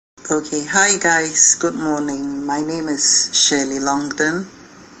Okay, hi guys, good morning. My name is Shirley Longdon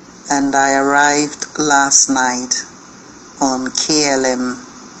and I arrived last night on KLM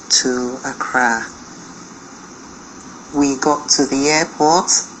to Accra. We got to the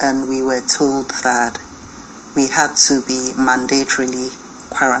airport and we were told that we had to be mandatorily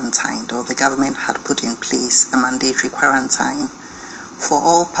quarantined, or the government had put in place a mandatory quarantine for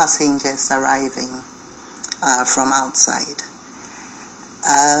all passengers arriving from outside.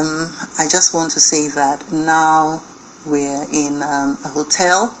 I just want to say that now we're in a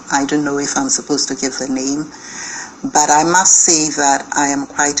hotel. I don't know if I'm supposed to give the name, but I must say that I am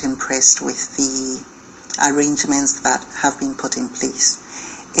quite impressed with the arrangements that have been put in place.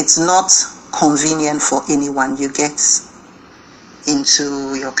 It's not convenient for anyone. You get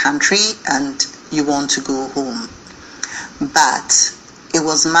into your country and you want to go home, but it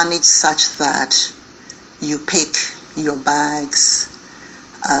was managed such that you pick your bags.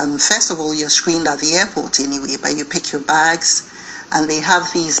 First of all, you're screened at the airport anyway, but you pick your bags, and they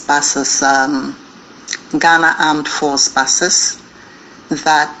have these buses, Ghana Armed Force buses,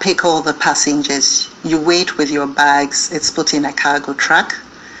 that pick all the passengers. You wait with your bags, it's put in a cargo truck,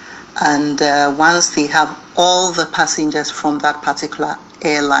 and once they have all the passengers from that particular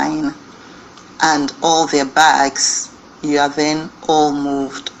airline and all their bags, you are then all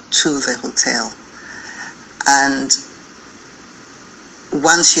moved to the hotel. And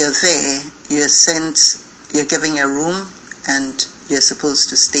once you're there, you're given a room and you're supposed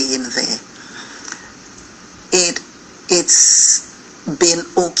to stay in there. It's been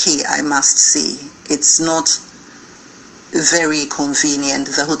okay, I must say. It's not very convenient.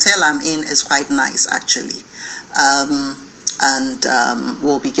 The hotel I'm in is quite nice, actually.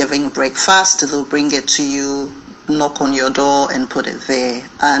 We'll be giving breakfast. They'll bring it to you, knock on your door and put it there.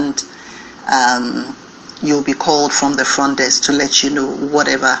 And you'll be called from the front desk to let you know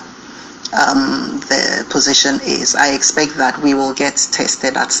whatever the position is. I expect that we will get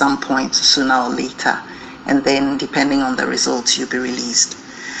tested at some point sooner or later, and then depending on the results, you'll be released.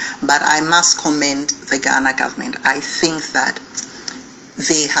 But I must commend the Ghana government. I think that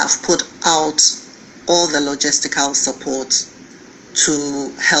they have put out all the logistical support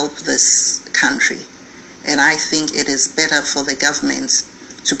to help this country, and I think it is better for the government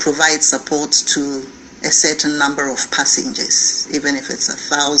to provide support to a certain number of passengers, even if it's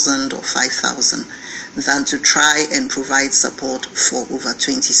 1,000 or 5,000, than to try and provide support for over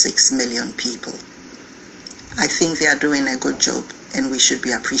 26 million people. I think they are doing a good job and we should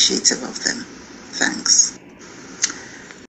be appreciative of them. Thanks.